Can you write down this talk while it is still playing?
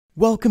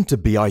Welcome to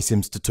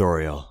BISim's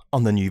tutorial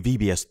on the new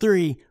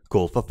VBS3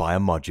 Call for Fire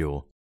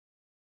module.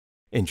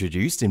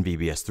 Introduced in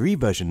VBS3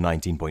 version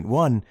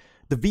 19.1,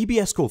 the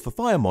VBS Call for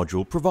Fire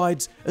module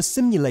provides a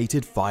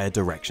simulated fire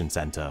direction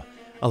center,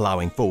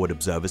 allowing forward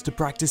observers to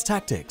practice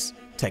tactics,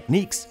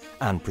 techniques,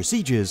 and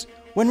procedures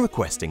when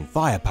requesting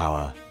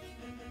firepower.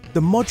 The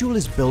module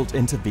is built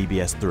into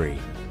VBS3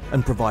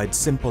 and provides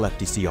simple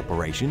FTC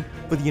operation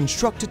for the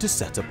instructor to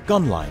set up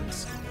gun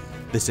lines.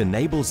 This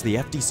enables the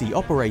FTC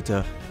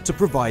operator to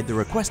provide the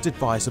requested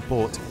fire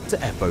support to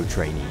FO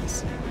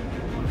trainees.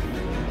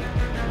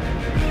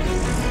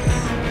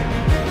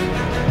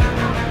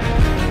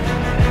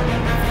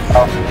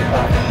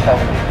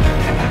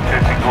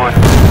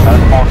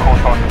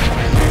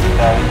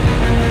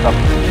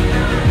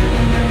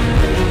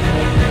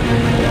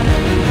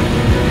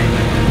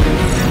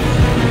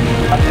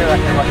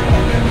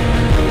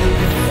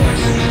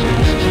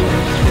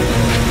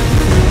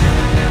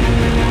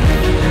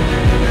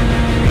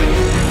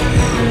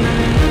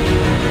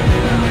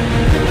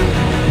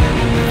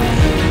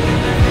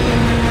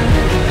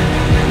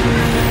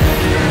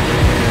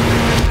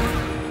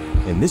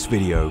 In this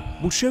video,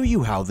 we'll show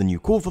you how the new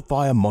Call for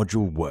Fire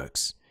module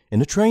works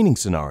in a training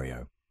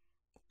scenario.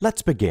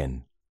 Let's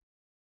begin.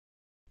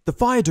 The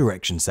Fire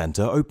Direction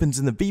Center opens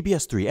in the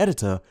VBS3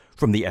 editor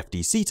from the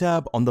FTC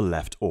tab on the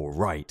left or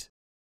right.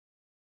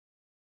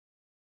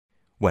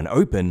 When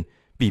open,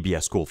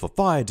 VBS Call for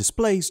Fire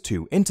displays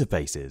two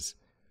interfaces.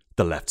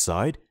 The left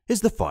side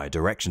is the Fire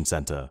Direction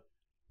Center.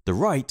 The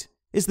right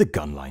is the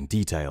gunline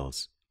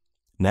details.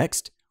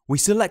 Next, we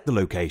select the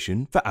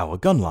location for our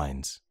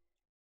gunlines.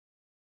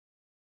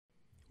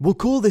 We'll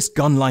call this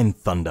gunline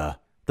Thunder.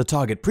 The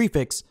target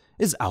prefix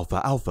is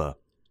Alpha Alpha.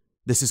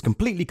 This is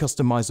completely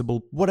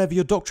customizable, whatever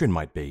your doctrine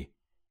might be.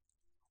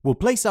 We'll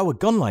place our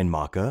gunline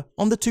marker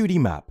on the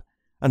 2D map,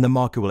 and the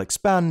marker will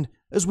expand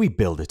as we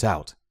build it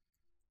out.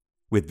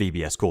 With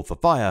VBS Call for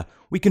Fire,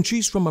 we can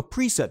choose from a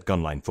preset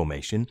gunline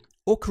formation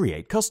or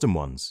create custom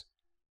ones.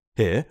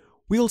 Here,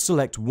 we'll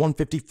select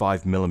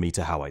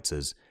 155mm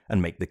howitzers and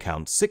make the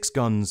count 6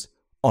 guns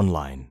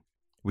online.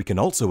 We can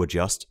also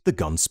adjust the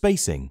gun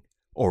spacing,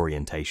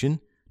 orientation,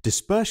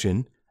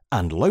 dispersion,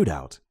 and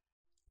loadout.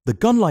 The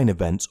gunline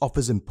events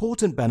offers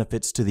important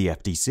benefits to the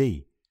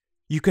FTC.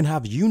 You can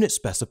have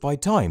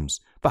unit-specified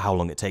times for how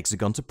long it takes a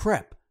gun to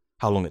prep,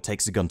 how long it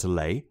takes a gun to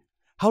lay,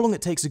 how long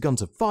it takes a gun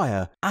to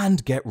fire,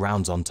 and get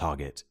rounds on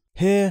target.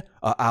 Here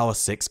are our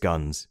 6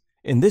 guns.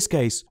 In this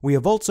case, we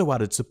have also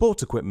added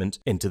support equipment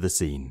into the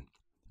scene.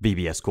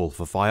 VBS Call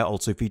for Fire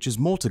also features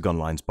mortar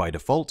gunlines by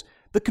default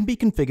that can be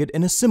configured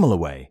in a similar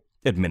way.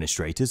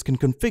 Administrators can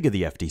configure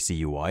the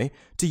FTC UI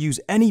to use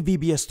any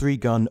VBS3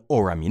 gun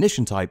or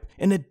ammunition type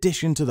in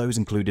addition to those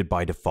included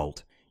by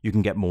default. You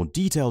can get more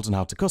details on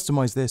how to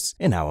customize this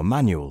in our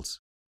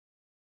manuals.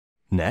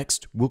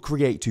 Next, we'll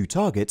create 2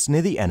 targets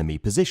near the enemy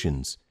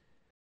positions.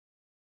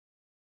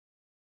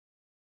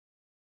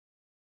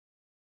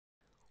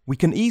 We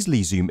can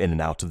easily zoom in and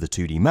out of the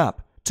 2D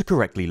map to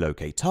correctly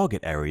locate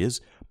target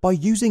areas by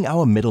using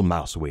our middle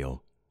mouse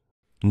wheel.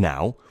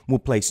 Now, we'll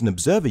place an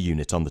observer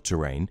unit on the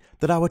terrain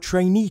that our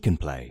trainee can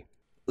play.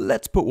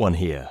 Let's put one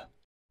here.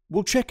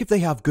 We'll check if they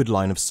have good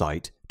line of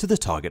sight to the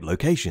target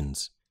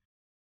locations.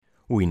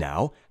 We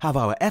now have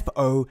our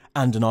FO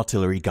and an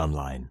artillery gun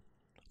line.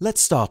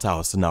 Let's start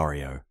our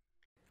scenario.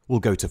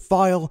 We'll go to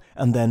File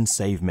and then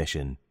Save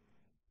Mission.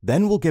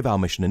 Then we'll give our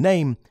mission a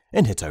name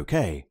and hit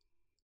OK.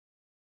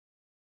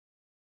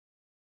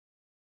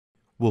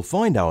 We'll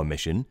find our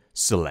mission,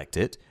 select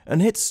it,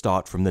 and hit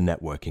Start from the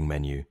networking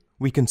menu.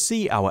 We can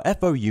see our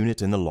FO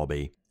unit in the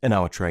lobby, and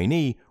our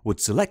trainee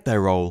would select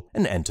their role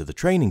and enter the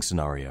training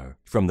scenario.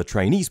 From the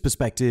trainee's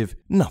perspective,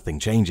 nothing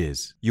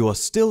changes. You are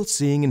still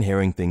seeing and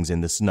hearing things in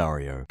the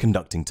scenario,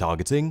 conducting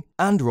targeting,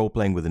 and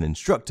role-playing with an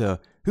instructor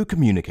who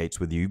communicates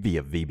with you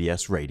via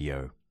VBS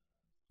radio.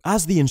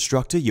 As the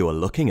instructor, you are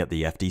looking at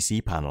the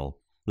FTC panel.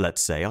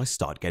 Let's say I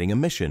start getting a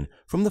mission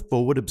from the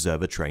forward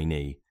observer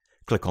trainee.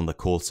 Click on the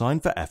call sign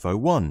for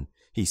FO1.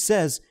 He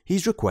says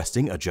he's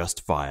requesting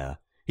Adjust Fire.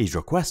 He's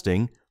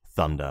requesting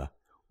Thunder.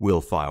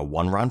 We'll fire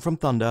 1 round from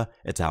Thunder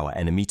at our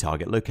enemy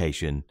target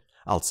location.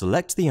 I'll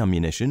select the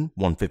ammunition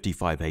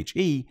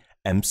 155HE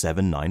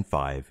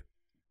M795.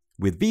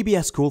 With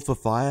VBS Call for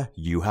Fire,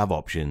 you have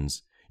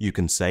options. You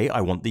can say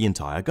I want the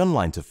entire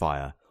gunline to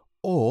fire,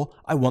 or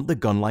I want the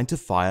gunline to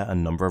fire a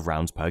number of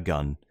rounds per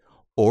gun,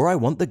 or I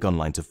want the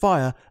gunline to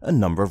fire a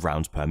number of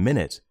rounds per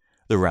minute.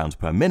 The rounds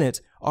per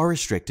minute are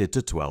restricted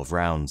to 12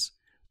 rounds.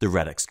 The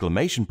red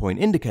exclamation point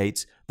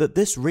indicates that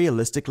this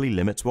realistically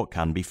limits what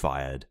can be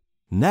fired.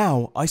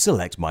 Now I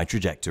select my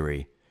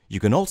trajectory. You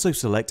can also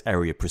select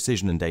area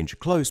precision and danger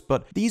close,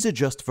 but these are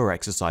just for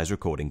exercise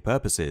recording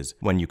purposes.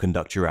 When you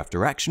conduct your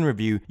after action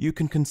review, you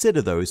can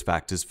consider those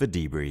factors for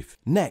debrief.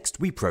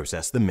 Next, we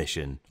process the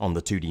mission. On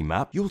the 2D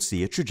map, you'll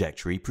see a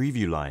trajectory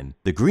preview line.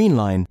 The green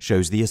line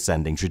shows the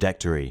ascending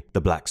trajectory.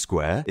 The black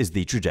square is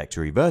the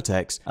trajectory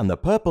vertex, and the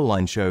purple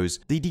line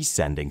shows the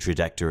descending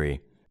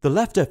trajectory. The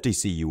left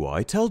FTC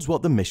UI tells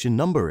what the mission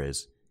number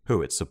is,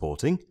 who it's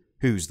supporting,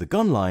 who's the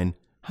gun line,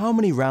 how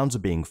many rounds are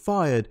being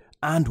fired,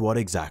 and what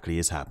exactly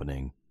is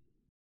happening.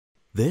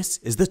 This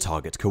is the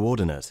target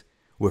coordinate.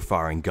 We're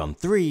firing gun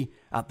 3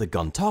 at the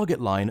gun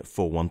target line at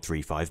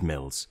 4135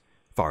 mils,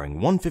 firing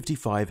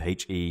 155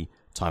 HE,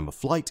 time of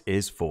flight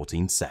is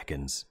 14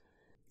 seconds.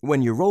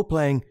 When you're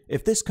role-playing,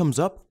 if this comes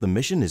up, the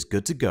mission is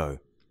good to go.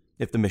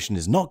 If the mission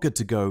is not good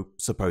to go,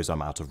 suppose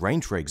I'm out of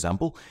range for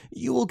example,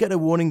 you will get a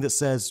warning that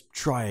says,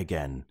 try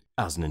again.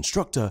 As an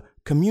instructor,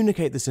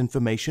 communicate this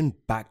information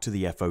back to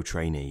the FO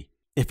trainee.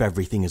 If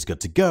everything is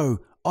good to go,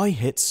 I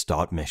hit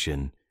Start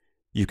Mission.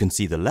 You can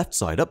see the left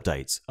side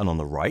updates, and on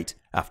the right,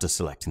 after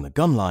selecting the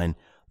gun line,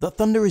 the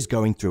Thunder is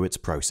going through its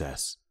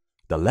process.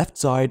 The left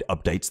side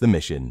updates the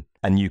mission,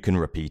 and you can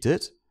repeat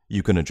it,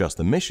 you can adjust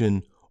the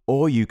mission,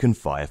 or you can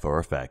fire for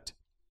effect.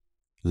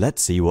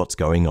 Let's see what's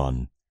going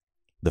on.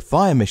 The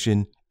fire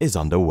mission is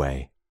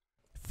underway.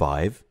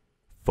 5,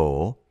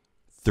 4,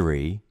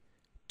 3,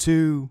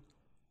 2,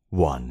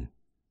 1.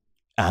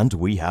 And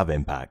we have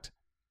impact.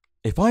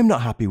 If I'm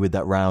not happy with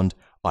that round,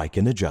 I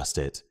can adjust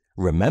it.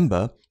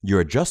 Remember, your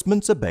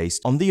adjustments are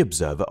based on the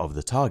observer of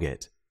the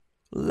target.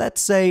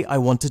 Let's say I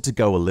wanted to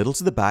go a little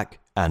to the back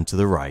and to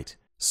the right,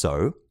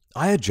 so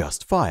I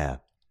adjust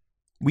fire.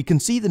 We can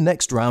see the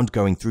next round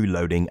going through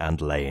loading and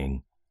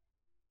laying.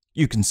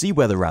 You can see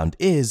where the round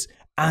is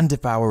and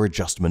if our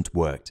adjustment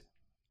worked.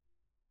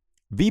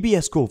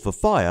 VBS Call for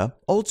Fire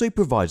also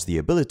provides the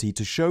ability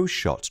to show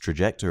shot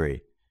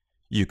trajectory.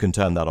 You can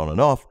turn that on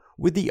and off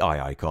with the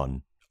eye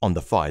icon, on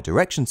the Fire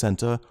Direction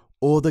Center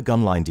or the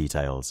gunline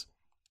details.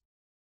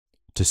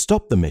 To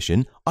stop the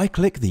mission, I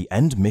click the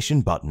End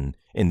Mission button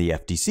in the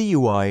FTC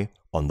UI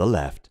on the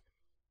left.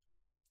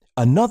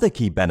 Another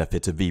key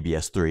benefit of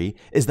VBS3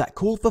 is that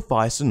Call for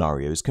Fire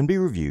scenarios can be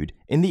reviewed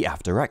in the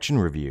After Action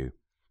Review.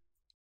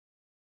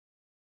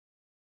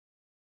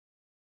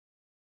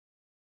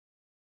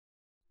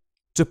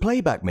 To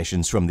playback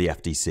missions from the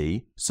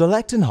FTC,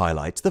 select and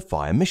highlight the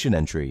Fire mission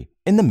entry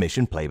in the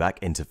Mission Playback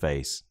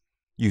interface.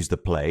 Use the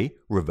Play,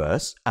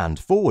 Reverse, and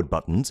Forward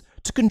buttons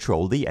to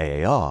control the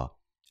AAR.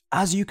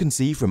 As you can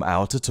see from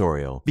our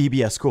tutorial,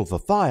 VBS Call for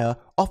Fire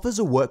offers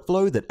a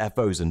workflow that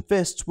FOs and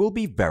FISTs will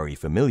be very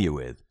familiar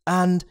with,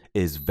 and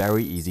is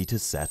very easy to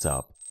set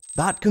up.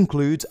 That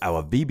concludes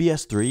our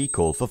VBS3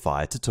 Call for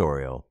Fire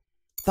tutorial.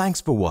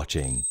 Thanks for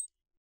watching.